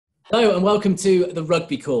Hello and welcome to the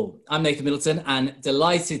Rugby Call. I'm Nathan Middleton and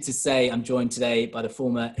delighted to say I'm joined today by the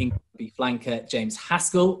former England Rugby flanker James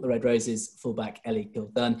Haskell, the Red Roses fullback Ellie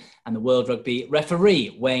Kildunne and the World Rugby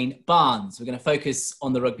referee Wayne Barnes. We're going to focus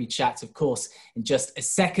on the rugby chat, of course, in just a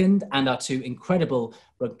second, and our two incredible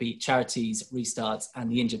rugby charities, Restarts and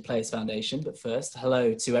the Injured Players Foundation. But first,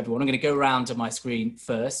 hello to everyone. I'm going to go around to my screen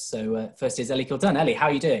first. So first is Ellie Kildunne. Ellie, how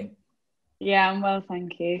are you doing? Yeah, I'm well,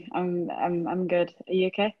 thank you. I'm good. Are you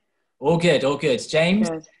okay? All good, all good. James,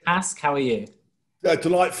 Good. Ask, how are you?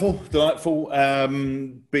 Delightful.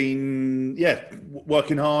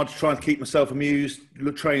 Working hard, trying to keep myself amused,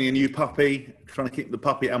 training a new puppy, trying to keep the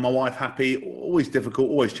puppy and my wife happy. Always difficult,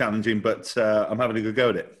 always challenging, but I'm having a good go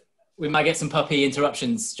at it. We might get some puppy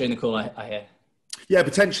interruptions during the call, I hear. Yeah,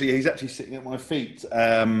 potentially. He's actually sitting at my feet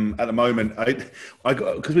at the moment.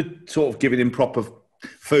 Because we're sort of giving him proper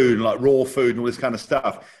food, like raw food and all this kind of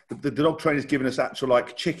stuff. The dog trainer's given us actual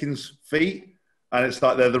like chicken's feet, and it's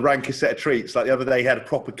like they're the rankest set of treats. Like the other day, he had a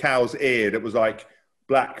proper cow's ear that was like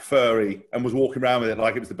black, furry, and was walking around with it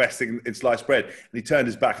like it was the best thing in sliced bread. And he turned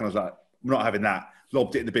his back, and I was like, "I'm not having that."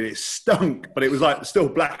 Lobbed it in the bin. It stunk, but it was like still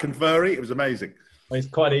black and furry. It was amazing. It's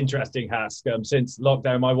quite interesting, Hask. Since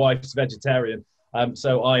lockdown, my wife's vegetarian,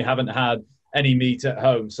 so I haven't had any meat at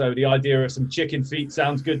home. So the idea of some chicken feet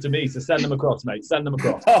sounds good to me. So send them across, mate. Send them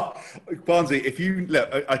across. Oh, Barnsley, if you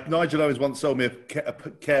look, Nigel Owens once sold me a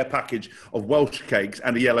care package of Welsh cakes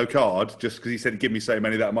and a yellow card, just because he said, give me so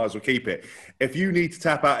many that I might as well keep it. If you need to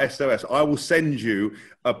tap out SOS, I will send you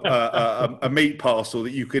a meat parcel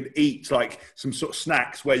that you can eat, like some sort of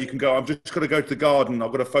snacks where you can go, I'm just going to go to the garden,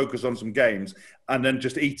 I've got to focus on some games, and then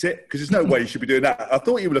just eat it. Because there's no way you should be doing that. I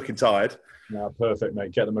thought you were looking tired. No, perfect,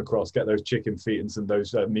 mate. Get them across. Get those chicken feet and some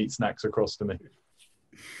those meat snacks across to me.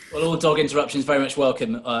 Well, all dog interruptions very much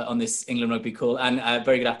welcome on this England Rugby Call, and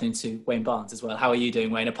very good afternoon to Wayne Barnes as well. How are you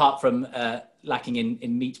doing, Wayne, apart from lacking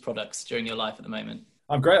in meat products during your life at the moment?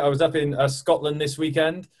 I'm great. I was up in Scotland this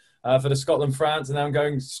weekend for the Scotland-France, and now I'm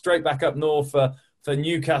going straight back up north for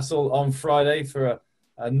Newcastle on Friday for a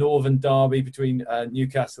northern derby between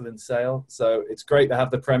Newcastle and Sale. So it's great to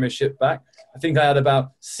have the Premiership back. I think I had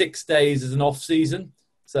about 6 days as an off-season.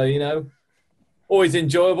 So, you know, always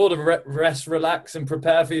enjoyable to rest, relax and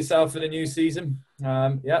prepare for yourself for the new season.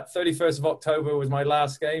 31st of October was my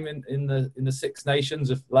last game in the Six Nations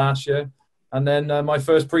of last year. And then my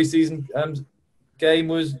first pre-season game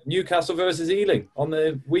was Newcastle versus Ealing on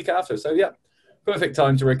the week after. So, yeah, perfect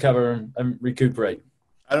time to recover and recuperate.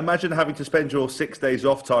 And imagine having to spend your 6 days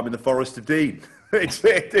off time in the Forest of Dean.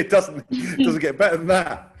 It doesn't get better than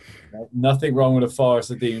that. Nothing wrong with the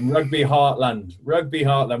Forest of Dean. Rugby Heartland. Rugby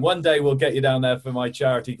Heartland. One day we'll get you down there for my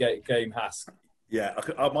charity game, Hask. Yeah,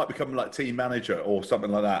 I might become like team manager or something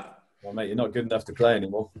like that. Well, mate, you're not good enough to play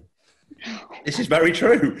anymore. This is very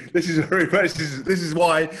true. This is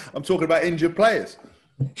why I'm talking about injured players.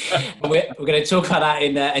 We're going to talk about that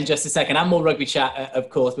in just a second, and more rugby chat,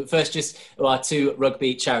 of course. But first, just our two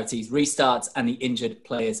rugby charities, Restarts and the Injured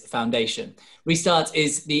Players Foundation. Restart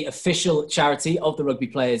is the official charity of the Rugby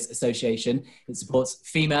Players Association. It supports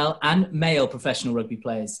female and male professional rugby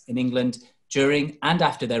players in England during and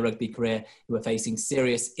after their rugby career who are facing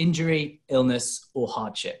serious injury, illness, or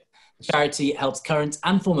hardship. The charity helps current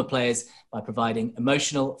and former players by providing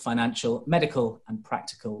emotional, financial, medical, and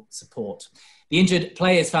practical support. The Injured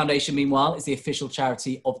Players Foundation, meanwhile, is the official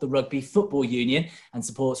charity of the Rugby Football Union and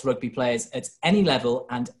supports rugby players at any level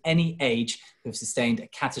and any age who have sustained a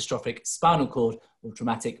catastrophic spinal cord or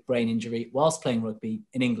traumatic brain injury whilst playing rugby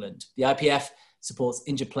in England. The IPF supports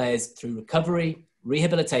injured players through recovery,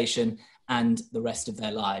 rehabilitation, and the rest of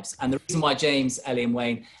their lives. And the reason why James, Ellie and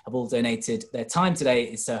Wayne have all donated their time today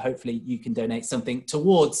is so hopefully you can donate something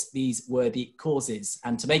towards these worthy causes.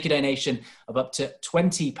 And to make a donation of up to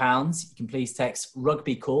 £20, you can please text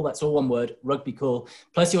Rugby Call, that's all one word, Rugby Call,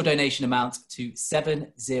 plus your donation amount to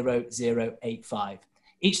 70085.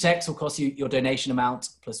 Each text will cost you your donation amount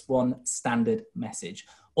plus one standard message.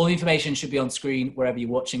 All the information should be on screen wherever you're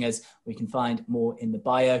watching us. We can find more in the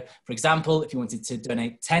bio. For example, if you wanted to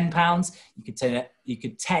donate £10, you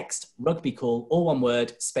could text Rugby Call, all one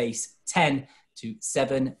word, space 10 to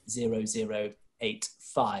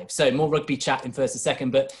 70085. So more rugby chat in first and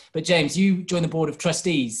second. But James, you joined the board of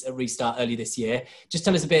trustees at Restart earlier this year. Just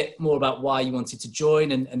tell us a bit more about why you wanted to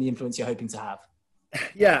join and the influence you're hoping to have.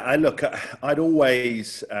 Yeah, I'd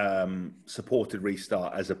always supported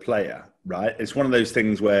Restart as a player, right? It's one of those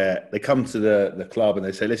things where they come to the club and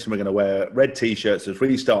they say, listen, we're going to wear red T-shirts. There's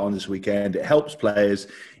Restart on this weekend. It helps players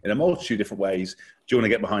in a multitude of different ways. Do you want to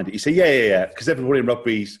get behind it? You say, yeah. Because everybody in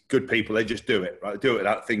rugby's good people. They just do it, right? They do it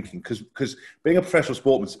without thinking. Because being a professional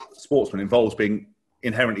sportsman involves being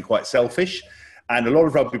inherently quite selfish. And a lot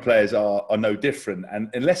of rugby players are no different. And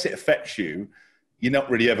unless it affects you, you're not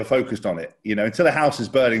really ever focused on it. You know, until a house is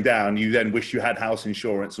burning down, you then wish you had house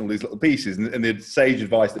insurance and all these little pieces. And the sage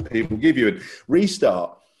advice that people give you. And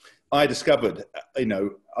Restart, I discovered, you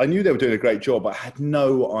know, I knew they were doing a great job, but I had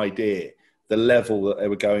no idea the level that they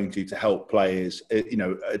were going to help players, you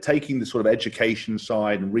know, taking the sort of education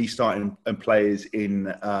side and restarting and players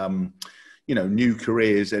in, you know, new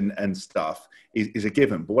careers and stuff is a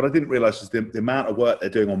given. But what I didn't realize is the amount of work they're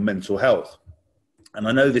doing on mental health. And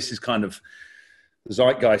I know this is kind of, the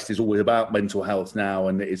zeitgeist is always about mental health now,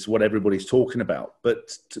 and it's what everybody's talking about.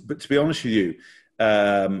 But to be honest with you,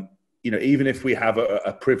 you know, even if we have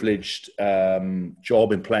a privileged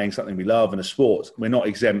job in playing something we love in a sport, we're not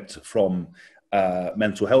exempt from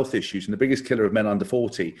mental health issues. And the biggest killer of men under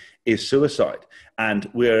 40 is suicide. And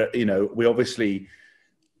we obviously,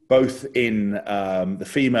 both in the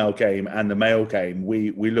female game and the male game,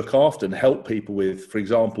 we look after and help people with, for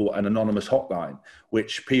example, an anonymous hotline,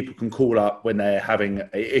 which people can call up when they're having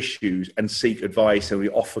issues and seek advice. And we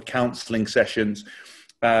offer counselling sessions.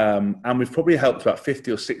 And we've probably helped about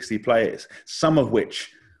 50 or 60 players, some of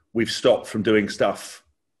which we've stopped from doing stuff,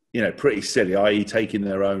 you know, pretty silly, i.e. taking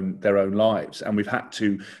their own lives. And we've had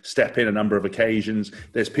to step in a number of occasions.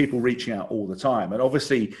 There's people reaching out all the time. And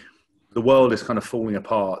obviously the world is kind of falling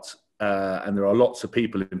apart. And there are lots of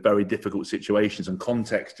people in very difficult situations, and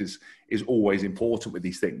context is always important with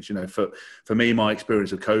these things. You know, for me, my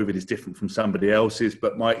experience of COVID is different from somebody else's,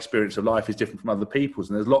 but my experience of life is different from other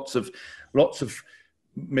people's. And there's lots of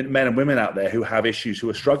men and women out there who have issues, who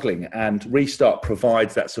are struggling, and Restart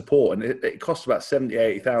provides that support. And it costs about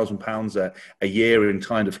 £70,000-80,000 a year in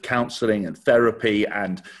kind of counselling and therapy.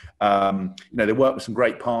 And, you know, they work with some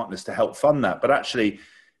great partners to help fund that. But actually,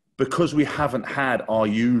 because we haven't had our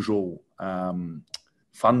usual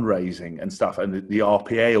fundraising and stuff, and the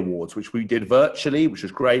RPA awards, which we did virtually, which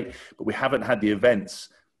was great, but we haven't had the events,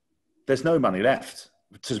 there's no money left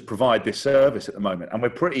to provide this service at the moment. And we're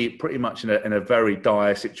pretty much in a very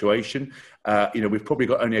dire situation. You know, we've probably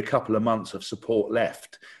got only a couple of months of support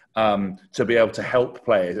left to be able to help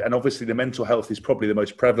players. And obviously the mental health is probably the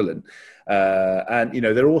most prevalent. And, you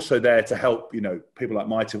know, they're also there to help, you know, people like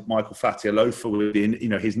Michael Fatialofa with, you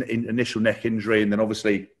know, his initial neck injury, and then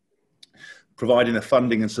obviously providing the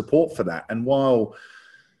funding and support for that. And while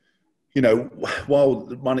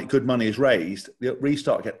good money is raised, the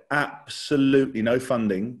Restart get absolutely no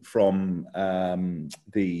funding from the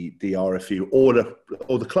RFU or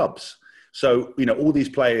the clubs. So, you know, all these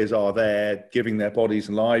players are there giving their bodies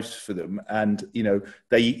and lives for them. And, you know,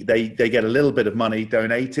 they get a little bit of money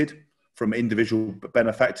donated from individual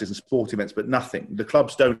benefactors and sport events, but nothing. The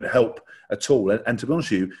clubs don't help at all. And to be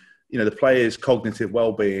honest with you, you know, the players' cognitive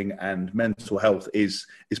well-being and mental health is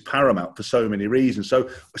paramount for so many reasons. So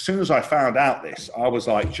as soon as I found out this, I was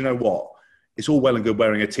like, do you know what? It's all well and good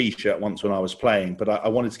wearing a T-shirt once when I was playing, but I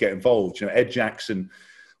wanted to get involved. You know, Ed Jackson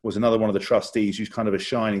was another one of the trustees who's kind of a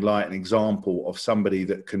shining light and example of somebody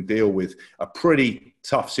that can deal with a pretty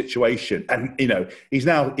tough situation. And, you know, he's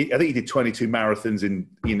now, I think he did 22 marathons in,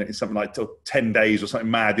 you know, something like 10 days or something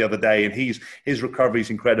mad the other day. And his recovery is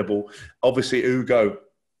incredible. Obviously, Ugo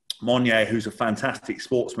Monye, who's a fantastic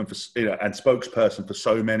sportsman and spokesperson for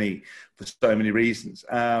so many reasons.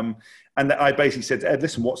 And I basically said to Ed,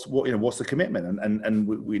 listen, what's the commitment? And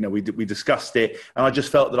we discussed it, and I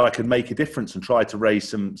just felt that I could make a difference and try to raise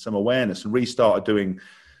some awareness, and restarted doing,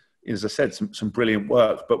 as I said, some brilliant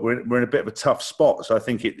work. But we're in a bit of a tough spot, so I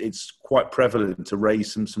think it's quite prevalent to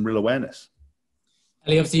raise some real awareness.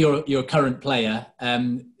 Ellie, obviously you're a current player.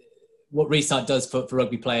 What Restart does for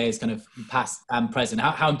rugby players, kind of past and present,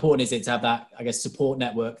 how important is it to have that, I guess, support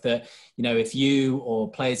network that, you know, if you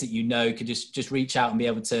or players that you know could just reach out and be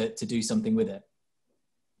able to do something with it?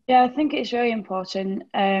 Yeah, I think it's really important.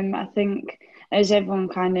 I think, as everyone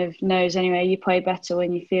kind of knows anyway, you play better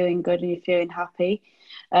when you're feeling good and you're feeling happy.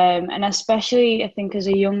 And especially, I think, as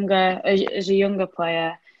a younger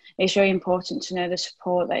player, it's really important to know the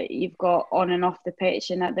support that you've got on and off the pitch,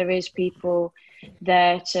 and that there is people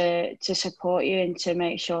there to support you and to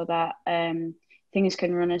make sure that things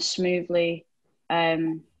can run as smoothly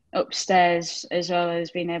upstairs, as well as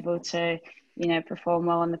being able to, you know, perform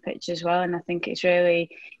well on the pitch as well. And I think it's really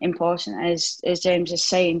important, as James is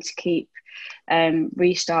saying, to keep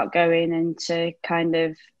Restart going and to kind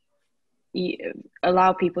of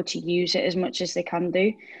allow people to use it as much as they can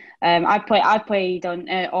do. I played on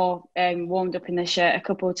or warmed up in the shirt a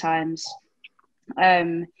couple of times.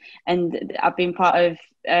 And I've been part of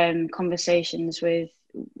conversations with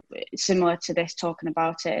similar to this, talking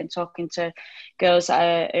about it and talking to girls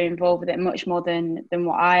that are involved with it much more than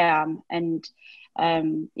what I am. And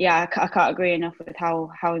yeah, I can't agree enough with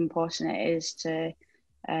how important it is to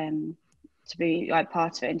be like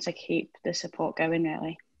part of it and to keep the support going,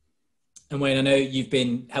 really. And Wayne, I know you've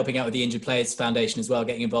been helping out with the Injured Players Foundation as well,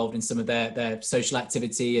 getting involved in some of their social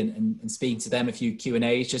activity and speaking to them, a few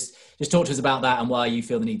Q&As. Just talk to us about that and why you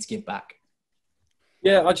feel the need to give back.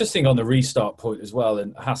 Yeah, I just think on the restart point as well,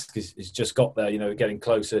 and Hask is just got there, getting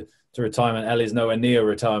closer to retirement. Ellie's nowhere near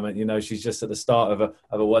retirement, she's just at the start of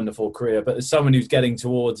a wonderful career. But as someone who's getting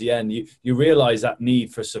towards the end, you realise that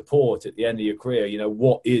need for support at the end of your career.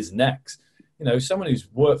 What is next? Someone who's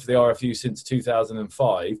worked for the RFU since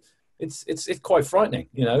 2005, it's quite frightening,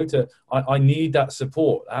 I need that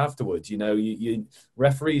support afterwards.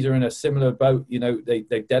 Referees are in a similar boat.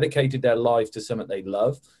 They've dedicated their life to something they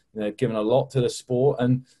love. Given a lot to the sport,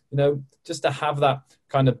 and just to have that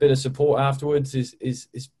kind of bit of support afterwards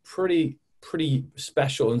is pretty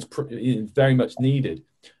special and very much needed.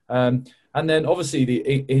 And then obviously the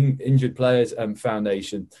Injured Players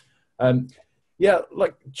Foundation.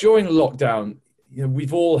 Like during lockdown,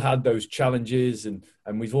 we've all had those challenges, and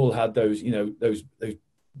we've all had those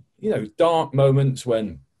dark moments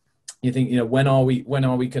when you think, when are we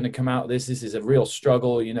going to come out of this? This is a real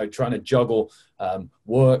struggle, trying to juggle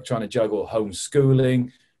work, trying to juggle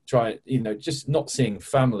homeschooling, just not seeing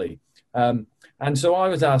family. And so I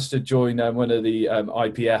was asked to join one of the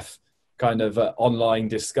IPF kind of online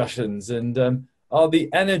discussions, and the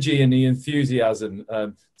energy and the enthusiasm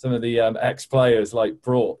some of the ex-players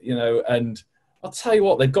brought, and I'll tell you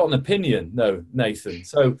what, they've got an opinion, though, Nathan.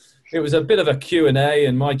 So it was a bit of a Q&A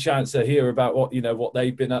and my chance to hear about what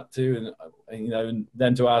they've been up to, and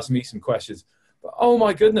then to ask me some questions. But oh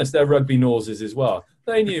my goodness, they're rugby noses as well.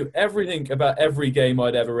 They knew everything about every game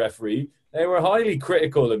I'd ever refereed. They were highly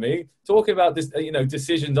critical of me, talking about this,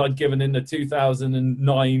 decisions I'd given in the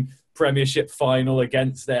 2009 Premiership final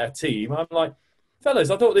against their team. I'm like, fellas,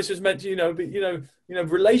 I thought this was meant to,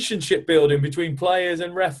 relationship building between players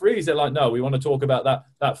and referees. They're like, no, we want to talk about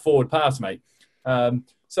that forward pass, mate.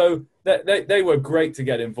 So they were great to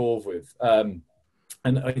get involved with. And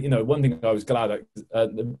one thing I was glad at,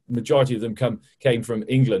 the majority of them came from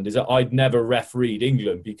England, is that I'd never refereed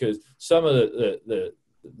England, because some of the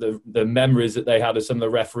memories that they had of some of the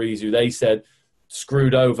referees who they said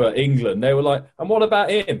screwed over England, they were like, and what about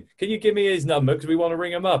him? Can you give me his number, because we want to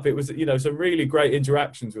ring him up? It was, some really great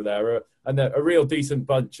interactions with there, and a real decent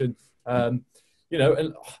bunch, and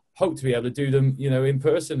and hope to be able to do them, in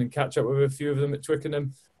person and catch up with a few of them at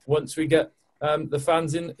Twickenham once we get the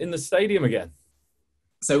fans in the stadium again.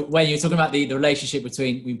 So when you're talking about the relationship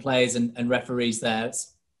between players and referees there,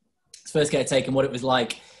 let's first get a take on what it was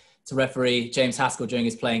like to referee James Haskell during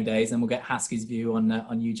his playing days, and we'll get Haskell's view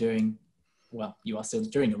on you during, well, you are still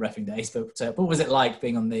during your reffing days, but what was it like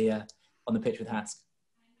being on the pitch with Hask?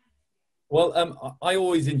 Well, I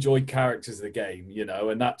always enjoyed characters of the game,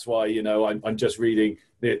 and that's why, I'm just reading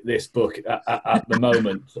this book at the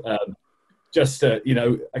moment. Just a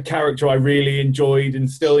character I really enjoyed and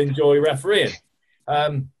still enjoy refereeing.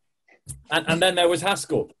 And then there was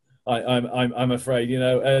Haskell. I'm afraid,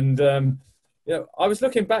 and I was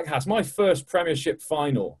looking back, Hask. My first Premiership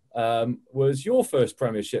final was your first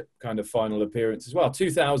Premiership kind of final appearance as well,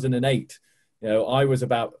 2008. I was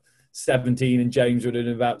about 17 and James would have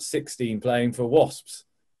been about 16 playing for Wasps.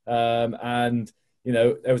 And,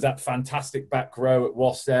 there was that fantastic back row at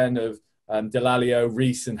Wasps End of Delalio,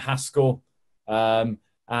 Rees and Haskell. And,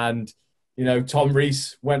 Tom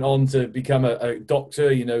Rees went on to become a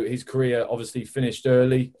doctor. His career obviously finished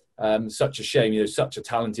early. Such a shame, such a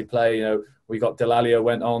talented player. We got Delalio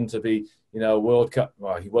went on to be, a World Cup.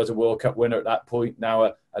 Well, he was a World Cup winner at that point,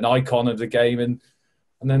 now an icon of the game. And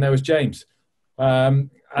then there was James.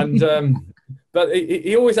 But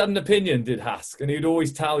he always had an opinion, did Hask, and he'd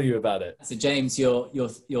always tell you about it. So James, your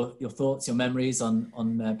thoughts, your memories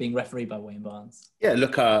on being refereed by Wayne Barnes? Yeah,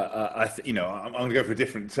 look, I'm going to go for a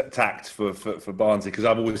different tact for Barnsley, because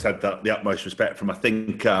I've always had the utmost respect for him. I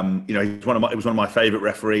think he was one of my favourite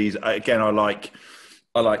referees. Again, I like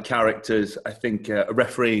characters. I think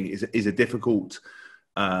refereeing is a difficult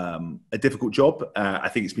job. I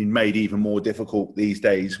think it's been made even more difficult these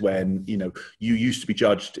days when you used to be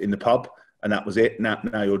judged in the pub and that was it.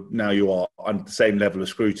 Now you are under the same level of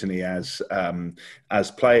scrutiny as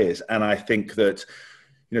players, and I think that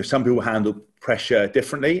some people handle pressure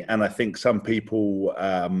differently, and I think some people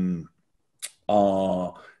are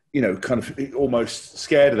kind of almost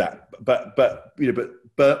scared of that. But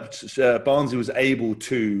Barnsley was able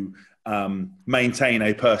to maintain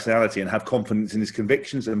a personality and have confidence in his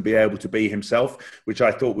convictions and be able to be himself, which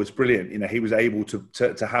I thought was brilliant. You know, he was able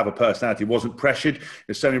to have a personality, wasn't pressured.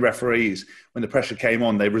 There's so many referees, when the pressure came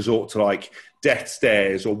on, they resort to like death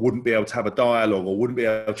stares or wouldn't be able to have a dialogue or wouldn't be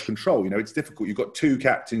able to control. You know, it's difficult. You've got two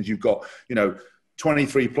captains, you've got,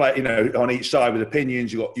 23 players, on each side with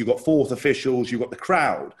opinions. You've got fourth officials, you've got the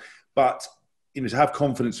crowd, but to have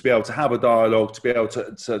confidence, to be able to have a dialogue, to be able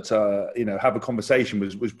to have a conversation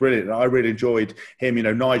was brilliant. And I really enjoyed him.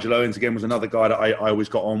 Nigel Owens again was another guy that I always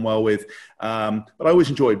got on well with. But I always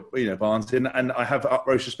enjoyed, Barnes, and I have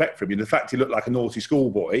utmost respect for him. The fact he looked like a naughty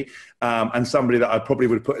schoolboy and somebody that I probably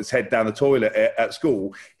would have put his head down the toilet at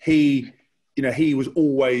school. He was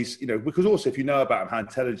always, because also if you know about him, how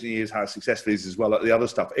intelligent he is, how successful he is as well at the other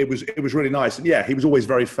stuff, it was really nice. And yeah, he was always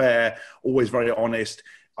very fair, always very honest.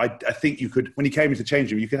 I think you could, when he came into the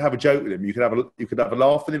change room, you could have a joke with him, you could have a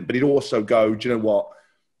laugh with him, but he'd also go, do you know what?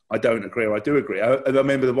 I don't agree, or I do agree. I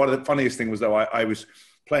remember one of the funniest things was, though, I was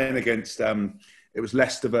playing against, it was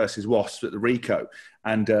Leicester versus Wasps at the Rico,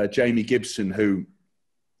 and Jamie Gibson, who,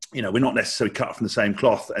 we're not necessarily cut from the same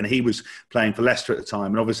cloth, and he was playing for Leicester at the time,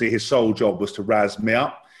 and obviously his sole job was to razz me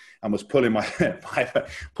up, and was pulling my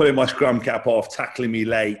pulling my scrum cap off, tackling me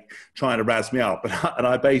late, trying to razz me up, and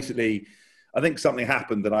I think something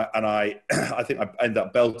happened, and I think I ended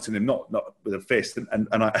up belting him, not with a fist, and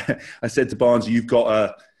I said to Barnes, you've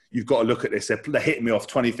got to look at this. They're hitting me off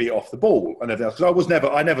 20 feet off the ball and everything else,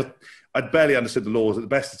 because I'd barely understood the laws at the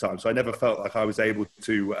best of times, so I never felt like I was able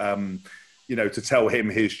to to tell him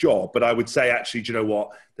his job. But I would say, actually, do you know what?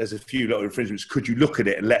 There's a few little infringements. Could you look at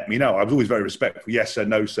it and let me know? I was always very respectful. Yes, sir.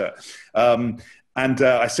 No, sir. And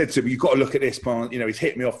I said to him, you've got to look at this, Barnes. He's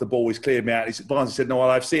hit me off the ball. He's cleared me out. Barnes said, no, well,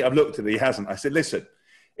 I've looked at it. He hasn't. I said, listen,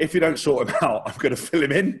 if you don't sort him out, I'm going to fill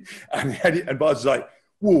him in. And Barnes was like,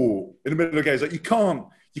 whoa, in the middle of the game. He's like, you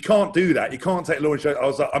can't do that. You can't take Lawrence. I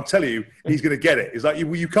was like, I'm telling you, he's going to get it. He's like,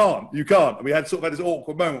 you can't. And we had sort of this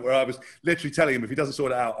awkward moment where I was literally telling him, if he doesn't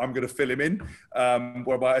sort it out, I'm going to fill him in.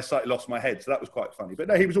 Whereby I slightly lost my head. So that was quite funny. But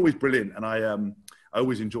no, he was always brilliant. And I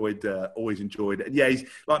always enjoyed it. And yeah, he's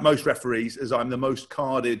like most referees, as I'm the most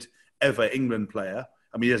carded ever England player.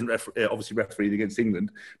 I mean, he hasn't obviously refereed against England,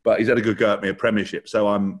 but he's had a good go at me at Premiership. So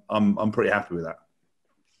I'm pretty happy with that.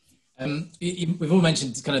 We've all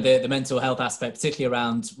mentioned kind of the mental health aspect, particularly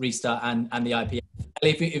around Restart and the IPL.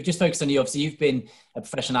 Ellie, if you've just focused on you, obviously you've been a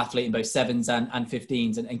professional athlete in both sevens and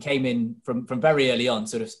 15s and came in from very early on,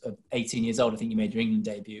 sort of 18 years old. I think you made your England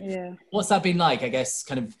debut. Yeah. What's that been like, I guess,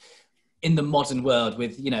 kind of in the modern world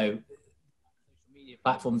with, social media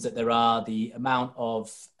platforms that there are, the amount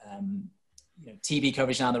of TV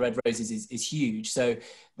coverage now on the Red Roses is huge. So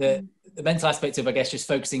the mental aspect of, I guess, just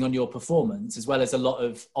focusing on your performance, as well as a lot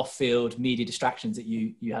of off-field media distractions that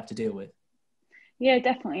you have to deal with. Yeah,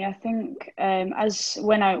 definitely. I think as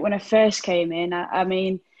when I first came in, I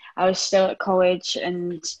mean, I was still at college,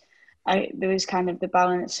 and there was kind of the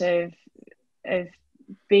balance of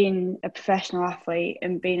being a professional athlete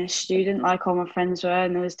and being a student, like all my friends were,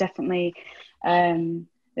 and there was definitely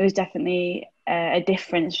a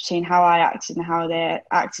difference between how I acted and how they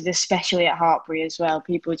acted, especially at Hartpury as well.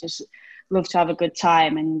 People just love to have a good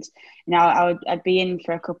time, and I'd be in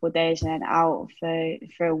for a couple of days and then out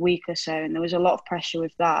for a week or so, and there was a lot of pressure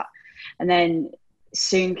with that. And then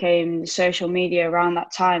soon came social media around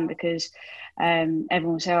that time, because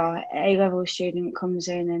everyone would say, "Oh, A-level student comes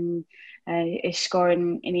in and is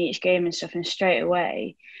scoring in each game and stuff," and straight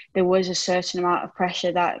away there was a certain amount of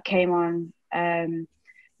pressure that came on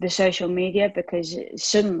the social media, because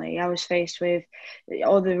suddenly I was faced with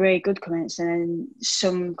all the really good comments and then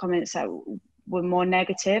some comments that were more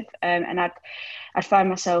negative, and I'd find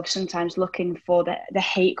myself sometimes looking for the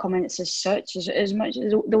hate comments as such, as much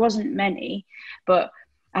as there wasn't many, but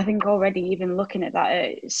I think already even looking at that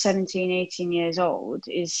at 17, 18 years old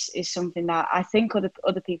is something that I think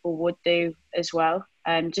other people would do as well,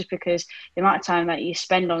 just because the amount of time that you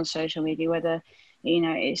spend on social media, whether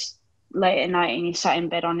it's late at night and you sat in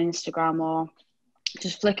bed on Instagram or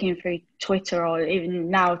just flicking through Twitter or even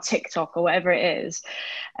now TikTok or whatever it is,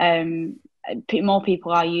 more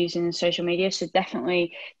people are using social media. So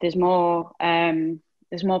definitely there's more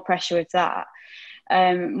pressure with that.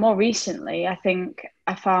 More recently, I think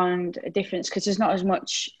I found a difference because there's not as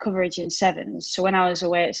much coverage in sevens. So when I was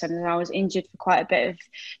away at sevens, I was injured for quite a bit of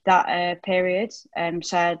that period.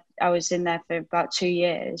 So I was in there for about 2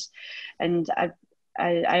 years, and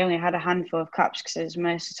I only had a handful of caps because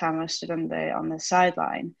most of the time I stood on the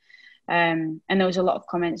sideline. And there was a lot of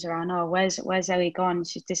comments around, "Oh, where's Ellie gone?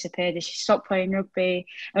 She's disappeared. Has she stopped playing rugby?"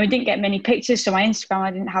 And we didn't get many pictures, so my Instagram,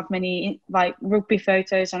 I didn't have many like rugby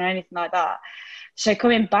photos or anything like that. So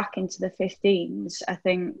coming back into the 15s, I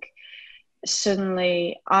think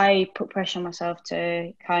suddenly I put pressure on myself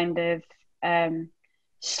to kind of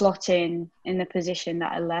slot in the position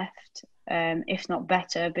that I left, if not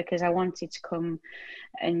better, because I wanted to come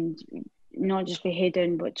and not just be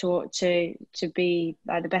hidden, but to be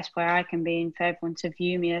like the best player I can be, and for everyone to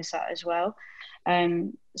view me as that as well.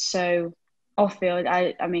 So off field,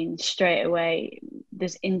 I mean, straight away,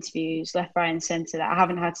 there's interviews left, right, and centre that I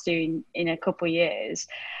haven't had to do in a couple of years,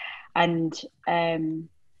 and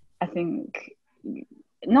I think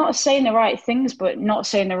not saying the right things, but not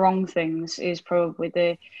saying the wrong things is probably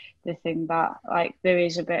the thing that, like, there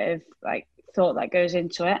is a bit of like thought that goes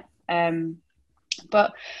into it.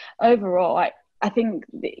 But overall, I think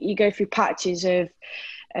you go through patches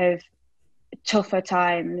of tougher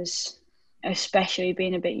times, especially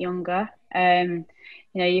being a bit younger.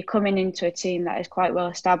 You're coming into a team that is quite well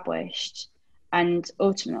established, and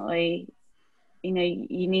ultimately, you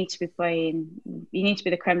need to be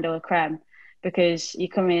the creme de la creme, because you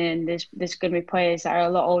come in and there's going to be players that are a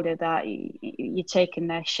lot older that you're taking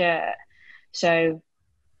their shirt. So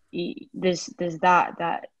there's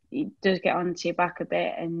that it does get onto your back a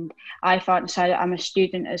bit. And I found, so I'm a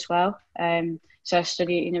student as well, so I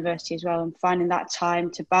study at university as well, and finding that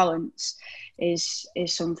time to balance is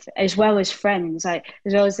something, as well as friends, like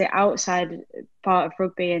as well as the outside part of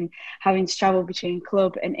rugby and having to travel between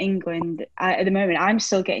club and England. At the moment, I'm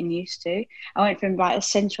still getting used to. I went from like a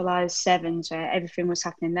centralised sevens where everything was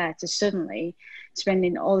happening there to suddenly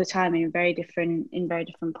spending all the time in very different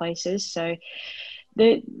places. So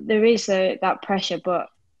there is that pressure, but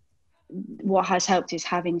what has helped is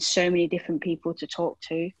having so many different people to talk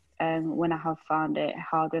to when I have found it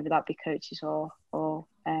hard, whether that be coaches or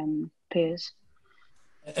peers.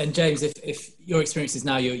 And James, if your experiences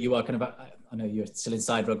now, you are kind of, I know you're still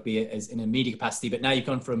inside rugby as in a media capacity, but now you've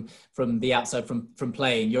gone from the outside, from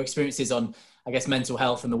playing. Your experiences on, I guess, mental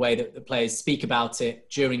health and the way that the players speak about it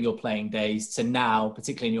during your playing days to now,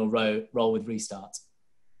 particularly in your role with Restart.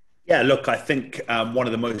 Yeah, look, I think one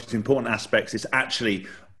of the most important aspects is actually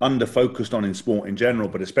under-focused on in sport in general,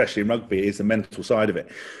 but especially in rugby, is the mental side of it.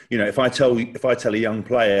 If I tell a young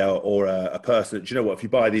player or a person that, if you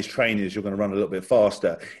buy these trainers, you're going to run a little bit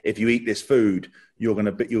faster. If you eat this food, you're going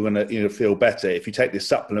to feel better. If you take this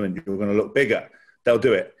supplement, you're going to look bigger. They'll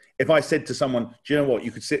do it. If I said to someone, do you know what,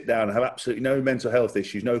 you could sit down and have absolutely no mental health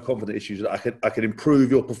issues, no confidence issues, I could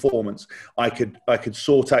improve your performance, I could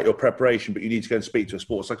sort out your preparation, but you need to go and speak to a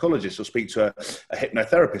sports psychologist or speak to a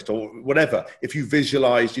hypnotherapist or whatever. If you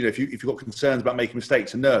visualize, if you've got concerns about making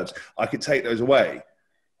mistakes and nerves, I could take those away.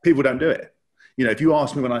 People don't do it. If you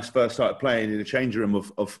asked me when I first started playing in a changing room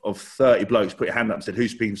of 30 blokes, put your hand up and said,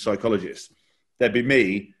 who's speaking to psychologists? There'd be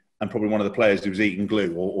me and probably one of the players who was eating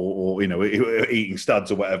glue or eating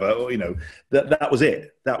studs or whatever. That was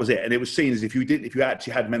it. That was it. And it was seen as if you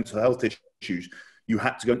actually had mental health issues, you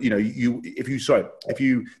had to go. If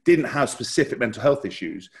you didn't have specific mental health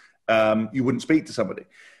issues, you wouldn't speak to somebody.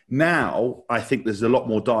 Now I think there's a lot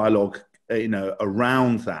more dialogue,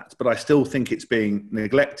 around that, but I still think it's being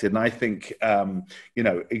neglected. And I think,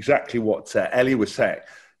 exactly what Ellie was saying.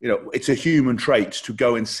 It's a human trait to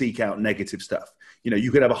go and seek out negative stuff.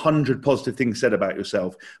 You could have 100 positive things said about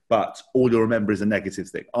yourself, but all you'll remember is a negative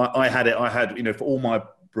thing. I had, for all my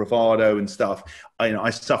bravado and stuff,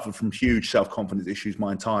 I suffered from huge self-confidence issues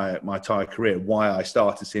my entire career, why I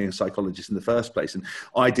started seeing a psychologist in the first place. And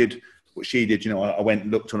I did what she did. I went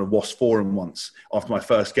and looked on a WASP forum once after my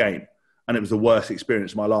first game, and it was the worst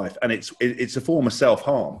experience of my life. And it's a form of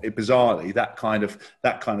self-harm, bizarrely, that kind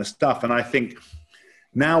of stuff. And I think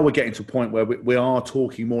now we're getting to a point where we are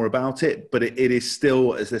talking more about it, but there's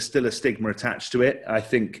still a stigma attached to it. I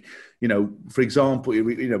think, for example,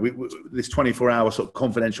 this 24-hour sort of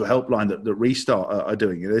confidential helpline that Restart are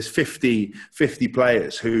doing. There's 50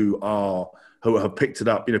 players who have picked it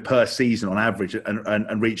up, per season on average,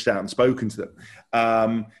 and reached out and spoken to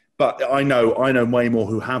them. But I know way more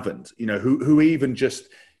who haven't. Who even just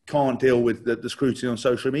can't deal with the scrutiny on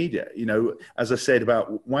social media. As I said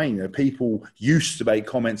about Wayne, people used to make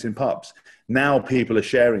comments in pubs. Now people are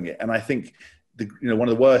sharing it. And I think one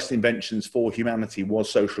of the worst inventions for humanity was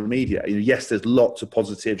social media. Yes, there's lots of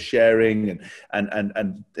positive sharing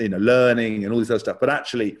and learning and all this other stuff, but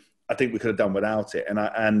actually I think we could have done without it.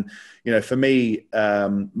 And for me,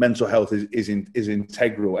 mental health is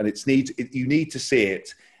integral, and you need to see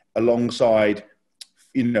it alongside,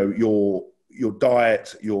 your your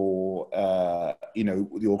diet, your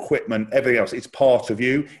your equipment, everything else. It's part of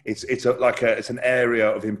you. It's an area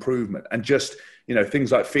of improvement. And just,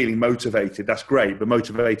 things like feeling motivated, that's great, but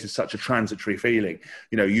motivated is such a transitory feeling.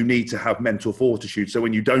 You need to have mental fortitude. So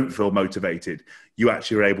when you don't feel motivated, you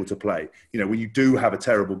actually are able to play. When you do have a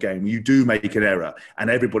terrible game, you do make an error and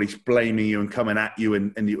everybody's blaming you and coming at you,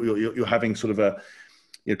 and you're having sort of a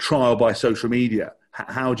trial by social media.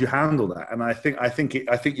 How do you handle that? And I think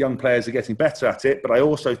young players are getting better at it, but I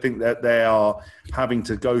also think that they are having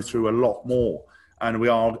to go through a lot more, and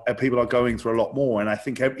people are going through a lot more. And I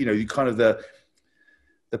think, you kind of the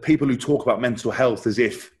people who talk about mental health as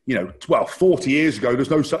if, 40 years ago, there's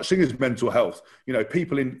no such thing as mental health.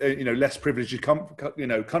 People in, less privileged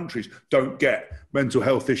countries don't get mental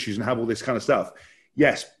health issues and have all this kind of stuff.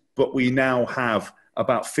 Yes, but we now have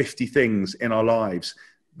about 50 things in our lives,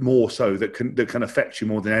 more so, that can affect you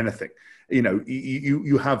more than anything.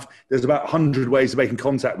 There's about 100 ways of making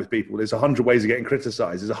contact with people. There's 100 ways of getting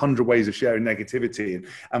criticised. There's 100 ways of sharing negativity.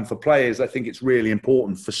 And for players, I think it's really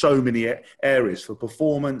important for so many areas, for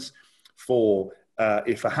performance, for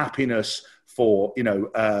happiness, for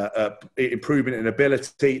improvement in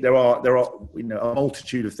ability. There are a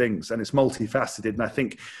multitude of things, and it's multifaceted. And I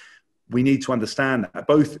think we need to understand that,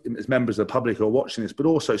 both as members of the public who are watching this, but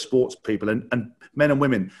also sports people and men and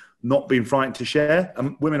women not being frightened to share.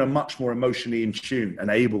 And women are much more emotionally in tune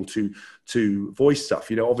and able to voice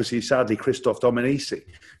stuff. Obviously, sadly, Christophe Dominici,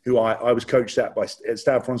 who I was coached at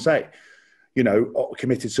Stade Francais,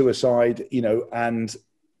 committed suicide, and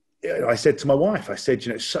I said to my wife, did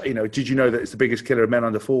you know that it's the biggest killer of men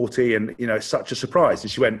under 40? And, it's such a surprise.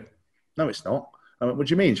 And she went, no, it's not. I went, what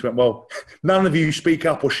do you mean? She went, well, none of you speak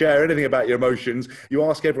up or share anything about your emotions. You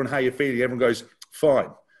ask everyone how you're feeling. Everyone goes,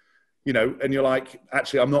 fine. And you're like,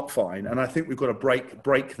 actually, I'm not fine. And I think we've got to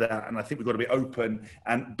break that. And I think we've got to be open,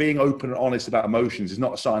 and being open and honest about emotions is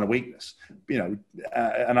not a sign of weakness,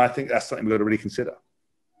 and I think that's something we've got to really consider.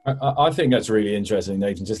 I think that's really interesting,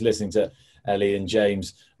 Nathan, just listening to Ellie and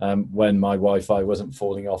James when my Wi-Fi wasn't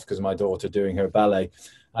falling off because of my daughter doing her ballet,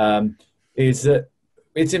 is that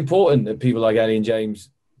it's important that people like Ellie and James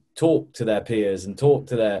talk to their peers and talk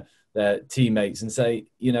to their teammates and say,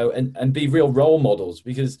 and be real role models,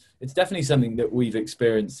 because it's definitely something that we've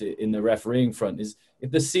experienced in the refereeing front, is if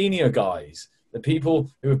the senior guys, the people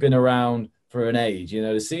who have been around for an age,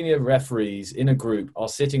 the senior referees in a group are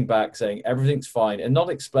sitting back saying everything's fine and not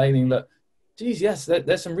explaining that, geez, yes,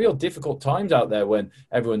 there's some real difficult times out there when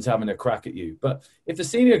everyone's having a crack at you. But if the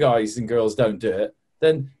senior guys and girls don't do it,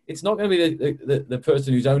 then it's not going to be the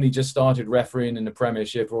person who's only just started refereeing in the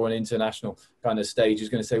Premiership or an international kind of stage who's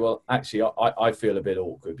going to say, well, actually, I feel a bit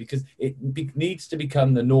awkward, because it needs to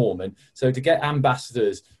become the norm. And so to get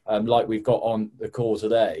ambassadors like we've got on the call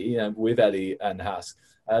today, with Ellie and Hask,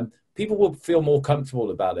 people will feel more comfortable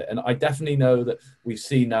about it. And I definitely know that we've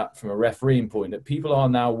seen that from a refereeing point, that people are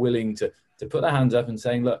now willing to put their hands up and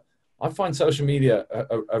saying, look, I find social media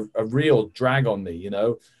a real drag on me,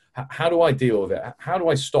 How do I deal with it? How do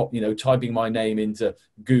I stop, typing my name into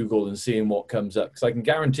Google and seeing what comes up? Because I can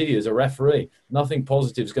guarantee you, as a referee, nothing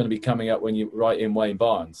positive is going to be coming up when you write in Wayne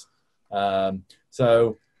Barnes. My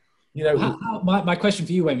question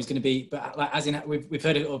for you, Wayne, was going to be, but as in, we've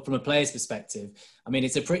heard it from a player's perspective. I mean, I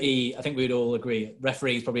think we'd all agree,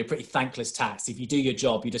 refereeing is probably a pretty thankless task. If you do your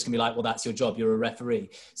job, you're just going to be like, well, that's your job. You're a referee.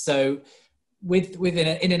 So in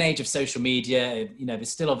an age of social media,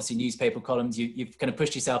 there's still obviously newspaper columns. You've kind of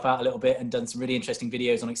pushed yourself out a little bit and done some really interesting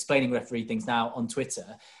videos on explaining referee things now on Twitter.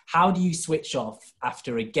 How do you switch off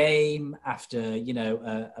after a game, after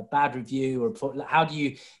a bad review, or how do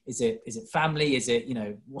you? Is it family? Is it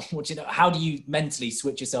how do you mentally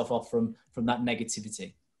switch yourself off from that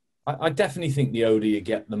negativity? I definitely think the older you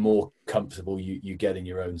get, the more comfortable you get in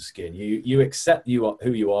your own skin. You accept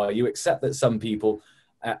who you are. You accept that some people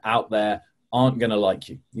out there aren't going to like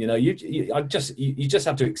you. You just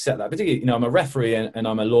have to accept that. Particularly, I'm a referee and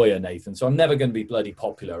I'm a lawyer, Nathan, so I'm never going to be bloody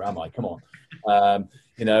popular, am I? Come on.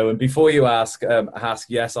 And before you ask,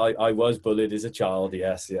 yes, I was bullied as a child.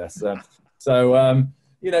 Yes. You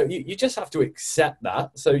just have to accept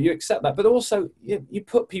that. So you accept that, but also you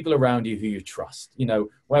put people around you who you trust,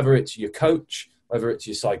 whether it's your coach, whether it's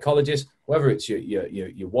your psychologist, whether it's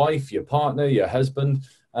your wife, your partner, your husband.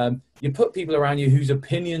 You put people around you whose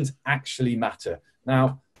opinions actually matter.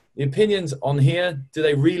 Now, the opinions on here, do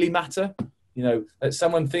they really matter? That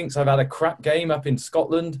someone thinks I've had a crap game up in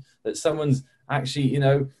Scotland, that someone's actually,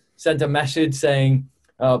 sent a message saying,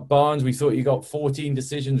 Barnes, we thought you got 14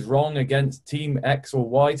 decisions wrong against team X or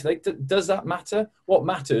Y. Does that matter? What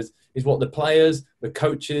matters is what the players, the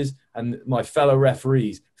coaches, and my fellow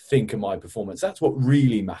referees think of my performance. That's what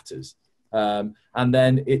really matters. And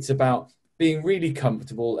then it's about being really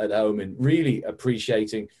comfortable at home and really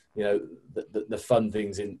appreciating, you know, the fun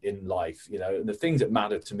things in life, you know, and the things that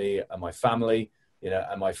matter to me are my family, you know,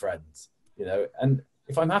 and my friends, you know, and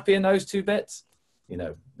if I'm happy in those two bits, you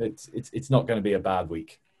know, it's not going to be a bad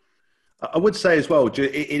week. I would say as well, it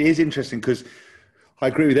is interesting because I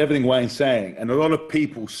agree with everything Wayne's saying. And a lot of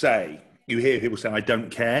people say, you hear people say, I don't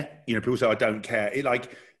care. You know, people say, I don't care.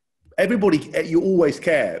 Like, everybody, you always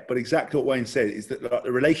care. But exactly what Wayne said is that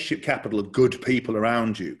the relationship capital of good people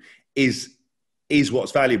around you is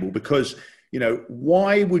what's valuable. Because, you know,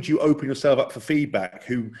 why would you open yourself up for feedback?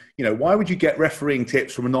 Why would you get refereeing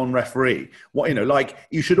tips from a non-referee? What, you know, like,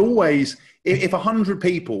 you should always, if 100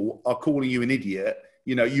 people are calling you an idiot,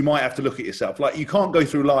 you know, you might have to look at yourself. Like, you can't go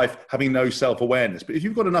through life having no self-awareness. But if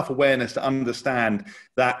you've got enough awareness to understand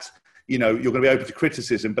that, you know, you're going to be open to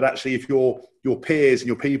criticism, but actually if your peers and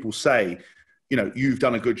your people say, you know, you've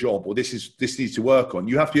done a good job, or this needs to work on,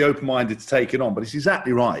 you have to be open-minded to take it on. But it's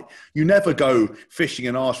exactly right. You never go fishing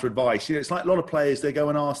and ask for advice. You know, it's like a lot of players, they go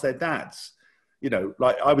and ask their dads. You know,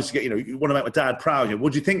 like I was, you know, you want to make my dad proud. You know,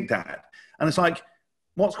 what do you think, Dad? And it's like,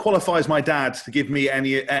 what qualifies my dad to give me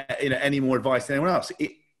any more advice than anyone else?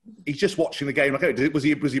 He's just watching the game. Like, oh, was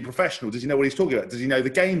he a professional? Does he know what he's talking about? Does he know the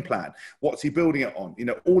game plan? What's he building it on? You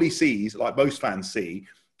know, all he sees, like most fans see,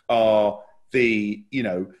 are the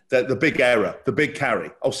big error, the big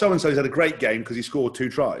carry. Oh, so-and-so's had a great game because he scored 2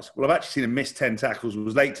 tries. Well, I've actually seen him miss 10 tackles,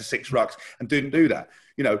 was late to 6 rucks and didn't do that.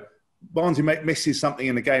 You know, Barnsley misses something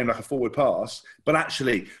in the game like a forward pass, but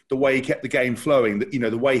actually the way he kept the game flowing, you know,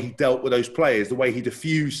 the way he dealt with those players, the way he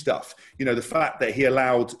diffused stuff, you know, the fact that he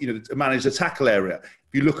allowed, you know, to manage the tackle area.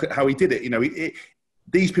 If you look at how he did it, you know,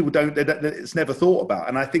 these people it's never thought about.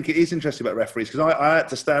 And I think it is interesting about referees, because I had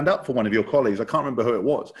to stand up for one of your colleagues. I can't remember who it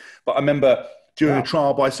was, but I remember during a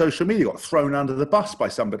trial by social media, got thrown under the bus by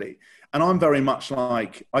somebody. And I'm very much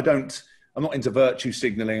like, I'm not into virtue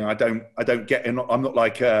signaling. I'm not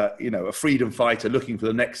like a freedom fighter looking for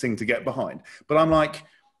the next thing to get behind. But I'm like,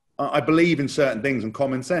 I believe in certain things and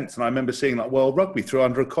common sense. And I remember seeing like World Rugby threw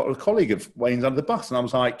under a colleague of Wayne's under the bus, and I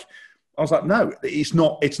was like, no, it's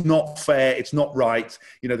not fair. It's not right.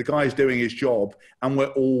 You know, the guy's doing his job, and we're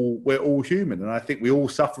all human. And I think we all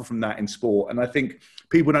suffer from that in sport. And I think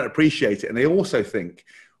people don't appreciate it, and they also think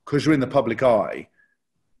because you're in the public eye,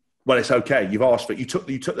 well, it's okay. You've asked for it. You took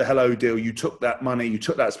the hello deal. You took that money. You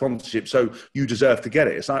took that sponsorship. So you deserve to get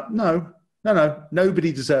it. It's like, no.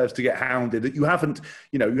 Nobody deserves to get hounded. You haven't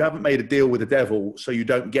made a deal with the devil, so you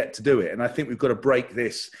don't get to do it. And I think we've got to break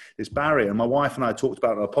this barrier. And my wife and I talked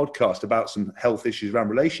about on a podcast about some health issues around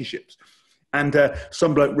relationships. And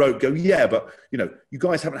some bloke wrote, yeah, but, you know, you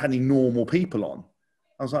guys haven't had any normal people on.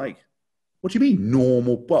 I was like, what do you mean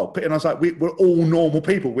normal? Well, and I was like, we're all normal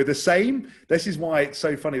people. We're the same. This is why it's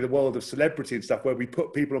so funny, the world of celebrity and stuff, where we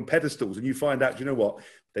put people on pedestals and you find out, you know what?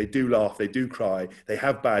 They do laugh, they do cry, they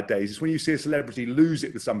have bad days. It's when you see a celebrity lose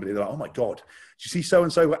it with somebody, they're like, oh my God, did you see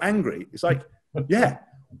so-and-so were angry? It's like, yeah,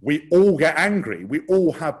 we all get angry. We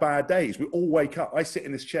all have bad days. We all wake up. I sit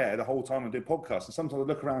in this chair the whole time and do podcasts, and sometimes I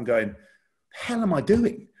look around going, the hell am I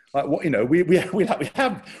doing? Like, what, you know, we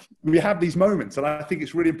have these moments, and I think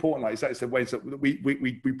it's really important, like I said, Wayne, so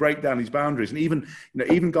we break down these boundaries. And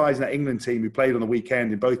even guys in that England team who played on the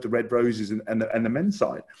weekend in both the Red Roses and the men's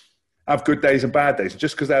side have good days and bad days.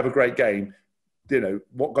 Just because they have a great game, you know,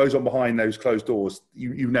 what goes on behind those closed doors,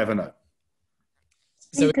 you never know.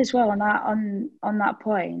 I think as well on that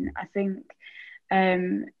point, I think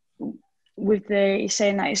with the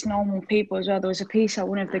saying that it's normal people as well, there was a piece that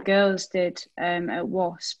one of the girls did at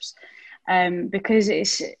Wasps, because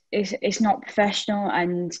it's not professional,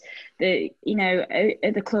 and at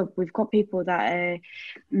the club we've got people that are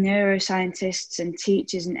neuroscientists and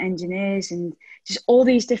teachers and engineers and just all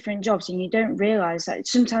these different jobs, and you don't realise that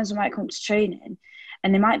sometimes they might come to training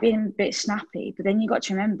and they might be a bit snappy, but then you got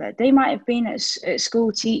to remember they might have been at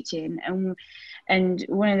school teaching, and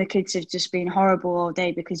one of the kids have just been horrible all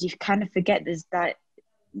day, because you kind of forget there's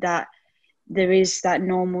that there is that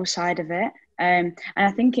normal side of it. And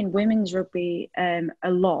I think in women's rugby a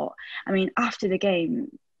lot, I mean, after the game,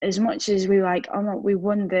 as much as we we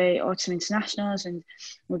won the autumn internationals and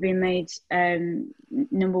we've been made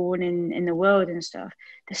number one in the world and stuff,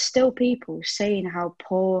 there's still people saying how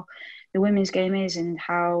poor the women's game is and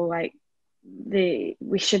how we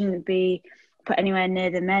shouldn't be put anywhere near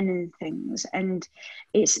the men and things. And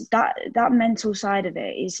it's that mental side of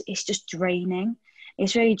it it's just draining.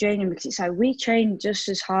 It's really draining, because it's like we train just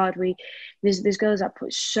as hard. There's girls that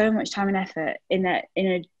put so much time and effort in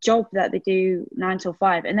a job that they do 9 till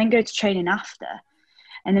 5 and then go to training after.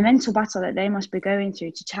 And the mental battle that they must be going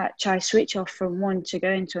through to try switch off from one to go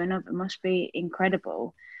into another must be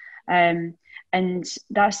incredible. And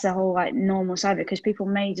that's the whole like normal side of it, because people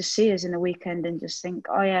may just see us in the weekend and just think,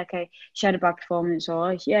 oh yeah, okay, she had a bad performance,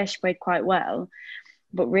 or yeah, she played quite well.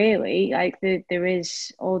 But really, like there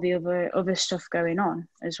is all the other stuff going on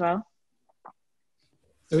as well.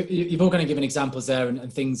 So you've all kind of given examples there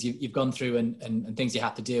and things you've gone through and things you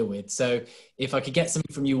have to deal with. So if I could get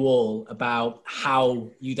something from you all about how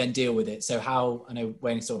you then deal with it. So how, I know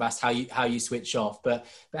Wayne sort of asked how you switch off, but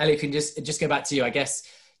Ellie, can just go back to you. I guess,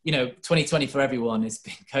 2020 for everyone has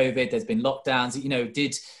been COVID, there's been lockdowns,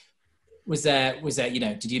 was there,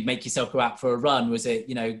 did you make yourself go out for a run? Was it,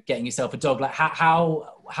 getting yourself a dog? Like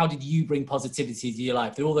how did you bring positivity to your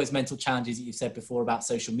life? There are all those mental challenges that you've said before about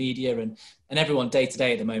social media and everyone day to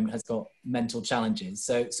day at the moment has got mental challenges.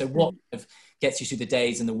 So what gets you through the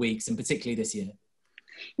days and the weeks, and particularly this year?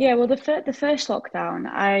 Yeah, well, the first lockdown,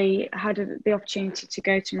 I had the opportunity to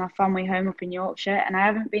go to my family home up in Yorkshire, and I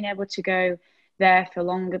haven't been able to go there for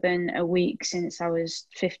longer than a week since I was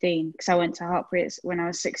 15, because I went to Hartpury when I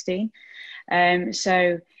was 16.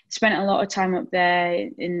 So spent a lot of time up there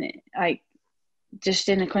in just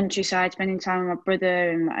in the countryside, spending time with my brother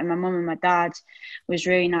and my mum and my dad was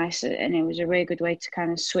really nice, and it was a really good way to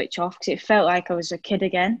kind of switch off, because it felt like I was a kid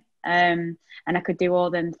again. And I could do all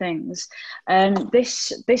them things.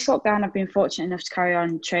 This lockdown, I've been fortunate enough to carry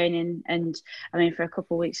on training, and I mean, for a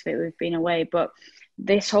couple of weeks of it, we've been away. But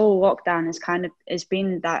this whole lockdown has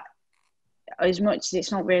been that, as much as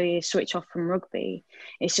it's not really a switch off from rugby,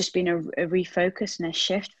 it's just been a refocus and a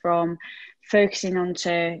shift from focusing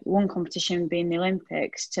onto one competition being the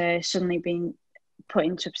Olympics to suddenly being put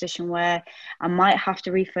into a position where I might have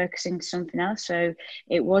to refocus into something else. So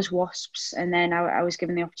it was Wasps, and then I was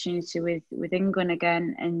given the opportunity with England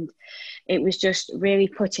again, and it was just really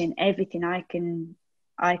putting everything I can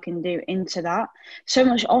do into that. So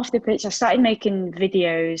much off the pitch. I started making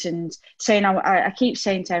videos and saying, I keep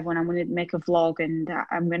saying to everyone I'm going to make a vlog, and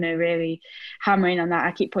I'm going to really hammer in on that.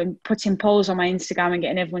 I keep putting polls on my Instagram and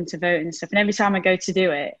getting everyone to vote and stuff, and every time I go to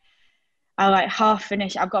do it, I half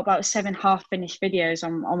finish. I've got about 7 half finished videos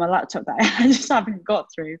on my laptop that I just haven't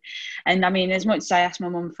got through. And I mean, as much as I asked my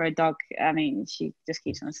mum for a dog, I mean, she just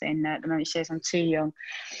keeps on saying that at the moment. She says I'm too young,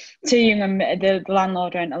 and the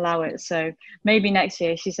landlord won't allow it. So maybe next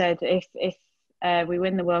year, she said, if we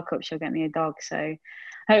win the World Cup, she'll get me a dog. So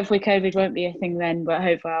hopefully COVID won't be a thing then, but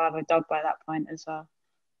hopefully I'll have a dog by that point as well.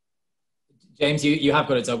 James, you have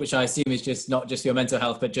got a dog, which I assume is just not just for your mental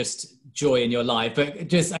health, but just joy in your life. But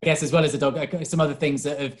just, I guess, as well as a dog, some other things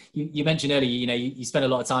that you mentioned earlier, you spend a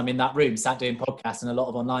lot of time in that room, sat doing podcasts and a lot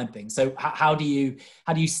of online things. So how do you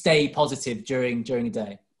stay positive during the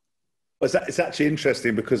day? Well, it's actually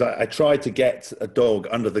interesting, because I tried to get a dog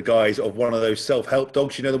under the guise of one of those self-help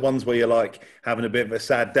dogs. The ones where you're like having a bit of a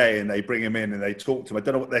sad day and they bring him in and they talk to him. I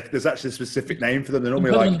don't know there's actually a specific name for them. They're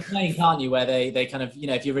normally like, plane, can't you? Where they kind of,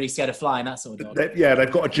 if you're really scared of flying, that sort of dog.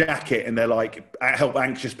 They've got a jacket and they're like, help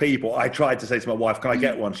anxious people. I tried to say to my wife, can I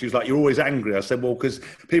get one? She was like, you're always angry. I said, well, because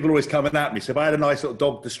people are always coming at me. So if I had a nice little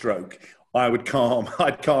dog to stroke, I'd calm down.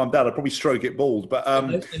 I'd probably stroke it bald. But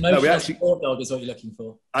support dog is what you're looking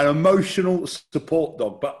for. An emotional support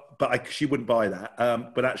dog, but she wouldn't buy that.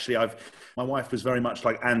 But actually, my wife was very much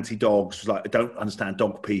like anti-dogs. She was like, I don't understand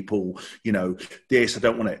dog people. This, I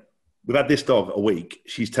don't want it. We've had this dog a week.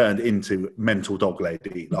 She's turned into mental dog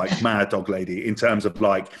lady, like mad dog lady. In terms of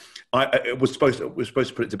like, we were supposed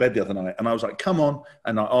to put it to bed the other night, and I was like, come on,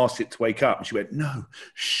 and I asked it to wake up, and she went, no,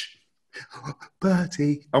 shh.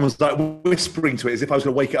 Bertie, I was like whispering to it as if I was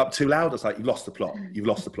going to wake it up too loud. I was like, you've lost the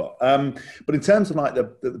plot. But in terms of like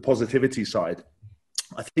the positivity side,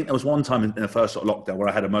 I think there was one time in the first sort of lockdown where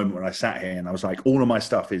I had a moment where I sat here and I was like, all of my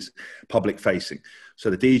stuff is public facing. So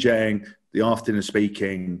the DJing, the afternoon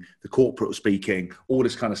speaking, the corporate speaking, all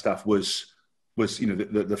this kind of stuff was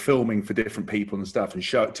the filming for different people and stuff, and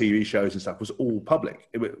TV shows and stuff was all public.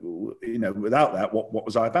 Without that, what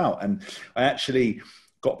was I about? And I actually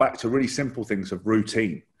got back to really simple things of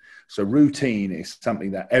routine. So routine is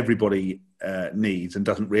something that everybody needs and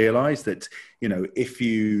doesn't realize that,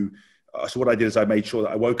 so what I did is I made sure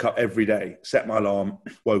that I woke up every day, set my alarm,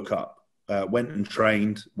 woke up, went and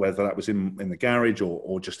trained, whether that was in the garage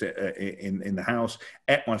or just in the house,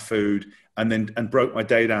 ate my food, and broke my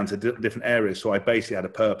day down to different areas. So I basically had a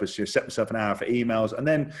purpose, set myself an hour for emails. And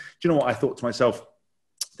then, do you know what? I thought to myself,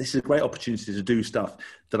 this is a great opportunity to do stuff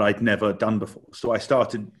that I'd never done before. So I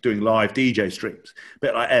started doing live DJ streams, a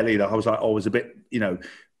bit like Ellie. I was like, a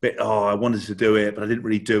bit, I wanted to do it, but I didn't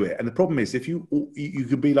really do it. And the problem is, if you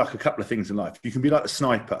can be like a couple of things in life. You can be like the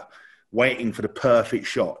sniper, waiting for the perfect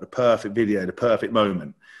shot, the perfect video, the perfect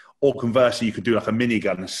moment. Or conversely, you could do like a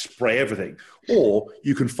minigun and spray everything. Or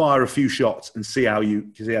you can fire a few shots and see how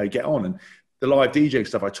you get on. And the live DJing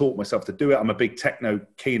stuff, I taught myself to do it. I'm a big techno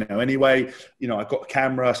keno anyway. You know, I got a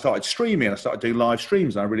camera, I started streaming, I started doing live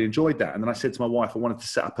streams, and I really enjoyed that. And then I said to my wife, I wanted to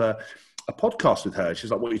set up a podcast with her. She's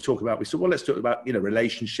like, what are you talking about? We said, well, let's talk about, you know,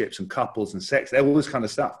 relationships and couples and sex, all this kind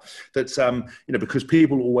of stuff. That's, you know, because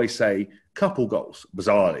people always say couple goals,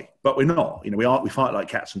 bizarrely, but we're not. You know, we fight like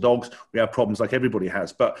cats and dogs. We have problems like everybody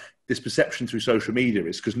has. But this perception through social media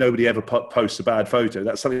is because nobody ever posts a bad photo.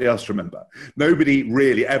 That's something else to remember. Nobody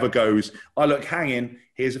really ever goes, I look hanging,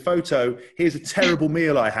 here's a photo, here's a terrible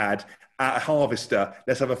meal I had at a Harvester,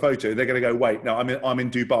 let's have a photo. They're going to go, wait, no, I'm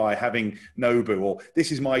in Dubai having Nobu, or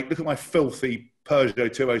look at my filthy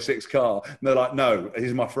Peugeot 206 car. And they're like, no,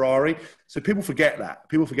 here's my Ferrari. So people forget that.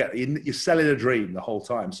 You're selling a dream the whole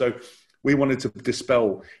time. So we wanted to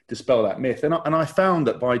dispel that myth. And I found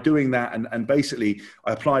that by doing that, and basically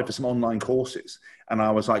I applied for some online courses, and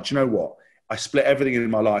I was like, do you know what? I split everything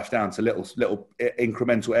in my life down to little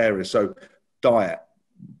incremental areas. So diet,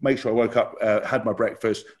 make sure I woke up, had my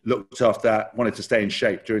breakfast, looked after that, wanted to stay in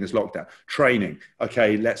shape during this lockdown. Training,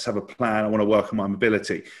 okay, let's have a plan. I want to work on my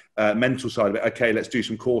mobility. Mental side of it, okay, let's do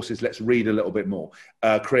some courses. Let's read a little bit more.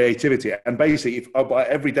 Creativity. And basically,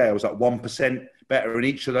 every day I was like 1% better in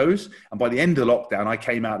each of those. And by the end of the lockdown, I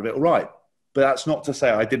came out of it all right. But that's not to say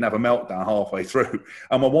I didn't have a meltdown halfway through.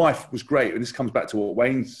 And my wife was great. And this comes back to what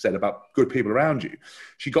Wayne said about good people around you.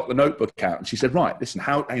 She got the notebook out and she said, right, listen,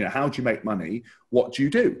 how do you make money? What do you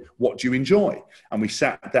do? What do you enjoy? And we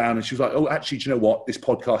sat down and she was like, oh, actually, do you know what? This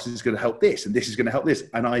podcast is going to help this, and this is going to help this.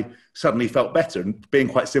 And I suddenly felt better. And being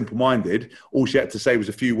quite simple-minded, all she had to say was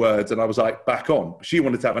a few words and I was like, back on. She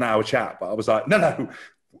wanted to have an hour chat, but I was like, no,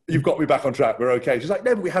 you've got me back on track. We're okay. She's like,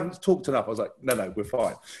 no, but we haven't talked enough. I was like, no, we're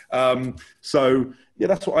fine. So yeah,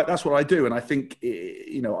 that's what I do. And I think,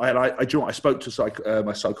 you know, I spoke to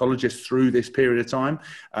my psychologist through this period of time,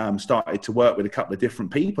 started to work with a couple of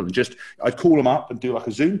different people, and I'd call them up and do like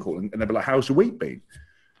a Zoom call, and they'd be like, how's your week been?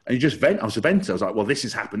 And you just vent. I was a venter. I was like, well, this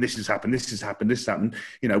has happened.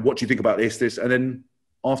 You know, what do you think about this? And then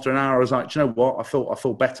after an hour, I was like, do you know what? I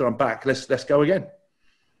feel better. I'm back. Let's go again.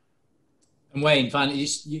 And Wayne, finally,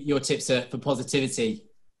 your tips for positivity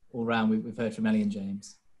all round. We've heard from Ellie and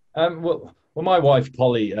James. Well, my wife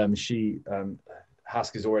Polly,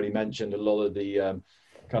 Hask has already mentioned a lot of the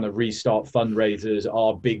kind of restart fundraisers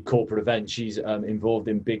are big corporate events. She's involved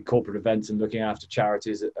in big corporate events and looking after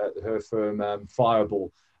charities at her firm,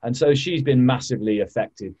 Fireball. And so she's been massively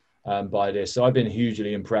affected by this. So I've been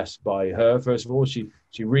hugely impressed by her. First of all, she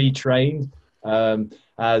retrained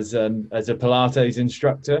as a Pilates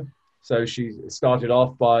instructor. So she started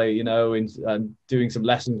off by, you know, doing some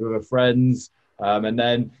lessons with her friends. And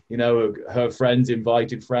then, you know, her friends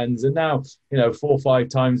invited friends. And now, you know, 4 or 5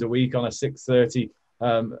 times a week on a 6:30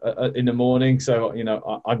 in the morning. So, you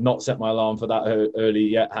know, I've not set my alarm for that early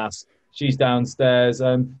yet, Hask. She's downstairs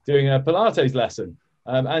doing a Pilates lesson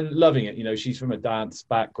and loving it. You know, she's from a dance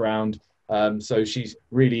background. So she's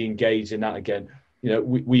really engaged in that again. You know,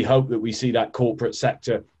 we hope that we see that corporate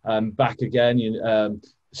sector back again.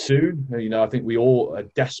 Soon. You know, I think we all are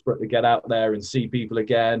desperate to get out there and see people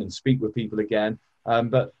again and speak with people again.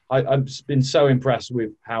 But I've been so impressed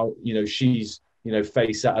with how, you know, she's, you know,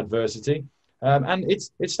 faced that adversity. And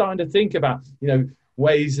it's starting to think about, you know,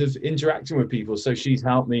 ways of interacting with people. So she's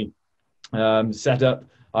helped me set up.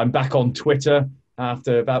 I'm back on Twitter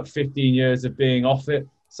after about 15 years of being off it.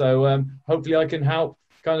 So hopefully I can help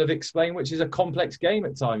kind of explain, which is a complex game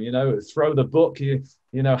at times, you know, throw the book, you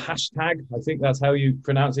know, hashtag, I think that's how you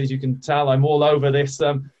pronounce it. As you can tell, I'm all over this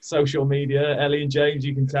social media. Ellie and James,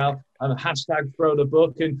 you can tell, hashtag throw the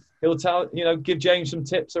book, and he'll tell, you know, give James some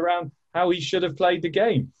tips around how he should have played the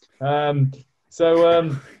game. And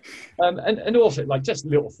also like just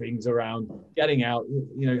little things around getting out,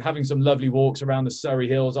 you know, having some lovely walks around the Surrey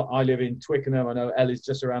Hills. I live in Twickenham. I know Ellie's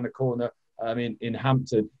just around the corner in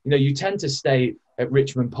Hampton. You know, you tend to stay at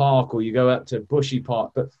Richmond Park or you go up to Bushy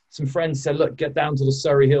Park, but some friends said, look, get down to the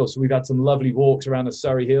Surrey Hills. So we've had some lovely walks around the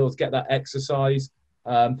Surrey Hills, get that exercise.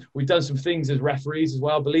 We've done some things as referees as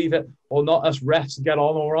well, believe it or not. Us refs get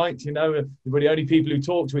on all right, you know, we're the only people who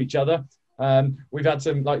talk to each other. We've had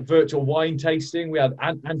some like virtual wine tasting. We had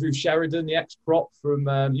Andrew Sheridan, the ex-prop from,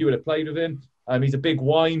 you would have played with him. He's a big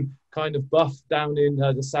wine kind of buff down in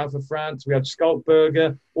the south of France. We had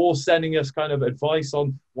Skalkberger all sending us kind of advice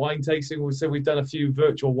on wine tasting. So we've done a few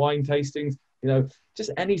virtual wine tastings, you know,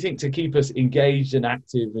 just anything to keep us engaged and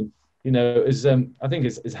active. And, you know, as I think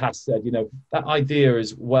as Has said, you know, that idea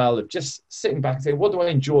as well of just sitting back and saying, what do I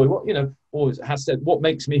enjoy? What, you know, or as Has said, what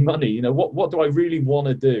makes me money? You know, what do I really want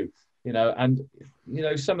to do? You know, and, you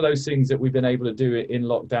know, some of those things that we've been able to do in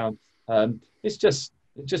lockdown, it's just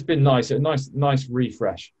been nice, a nice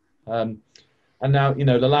refresh. And now, you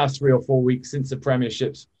know, the last 3 or 4 weeks since the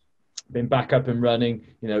Premiership's been back up and running,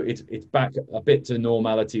 you know, it's back a bit to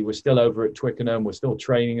normality. We're still over at Twickenham. We're still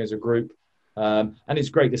training as a group. And it's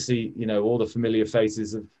great to see, you know, all the familiar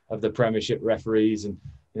faces of the Premiership referees. And,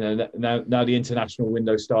 you know, now the international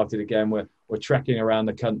window started again. We're trekking around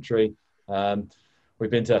the country. We've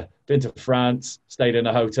been to France, stayed in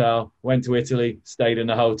a hotel, went to Italy, stayed in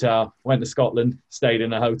a hotel, went to Scotland, stayed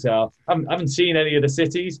in a hotel. I haven't seen any of the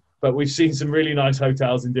cities, but we've seen some really nice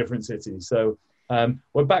hotels in different cities. So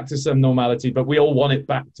we're back to some normality, but we all want it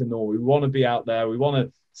back to normal. We want to be out there. We want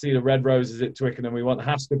to see the Red Roses at Twickenham. We want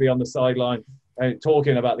Has to be on the sideline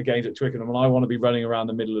talking about the games at Twickenham, and I want to be running around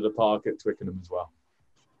the middle of the park at Twickenham as well.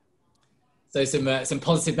 So some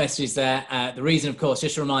positive messages there. The reason, of course,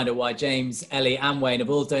 just a reminder why James, Ellie and Wayne have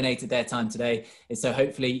all donated their time today is so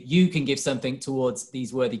hopefully you can give something towards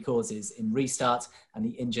these worthy causes in Restart and the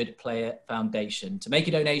Injured Player Foundation. To make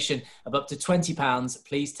a donation of up to £20,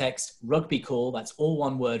 please text Rugby Call, that's all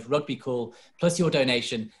one word, Rugby Call, plus your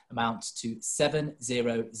donation amount to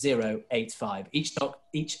 70085.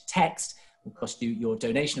 Each text will cost you your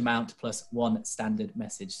donation amount plus one standard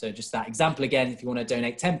message. So just that example again, if you want to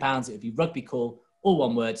donate £10, it would be Rugby Call, all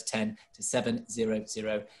one word, 10 to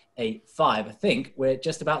 70085. I think we're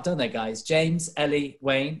just about done there, guys. James, Ellie,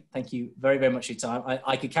 Wayne, thank you very, very much for your time.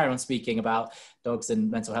 I could carry on speaking about dogs and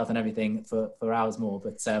mental health and everything for hours more,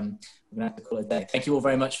 but we're going to have to call it a day. Thank you all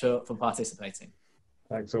very much for participating.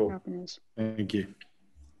 Thanks all. Thank you.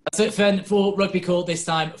 That's it for Rugby Call this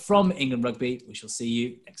time from England Rugby. We shall see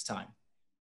you next time.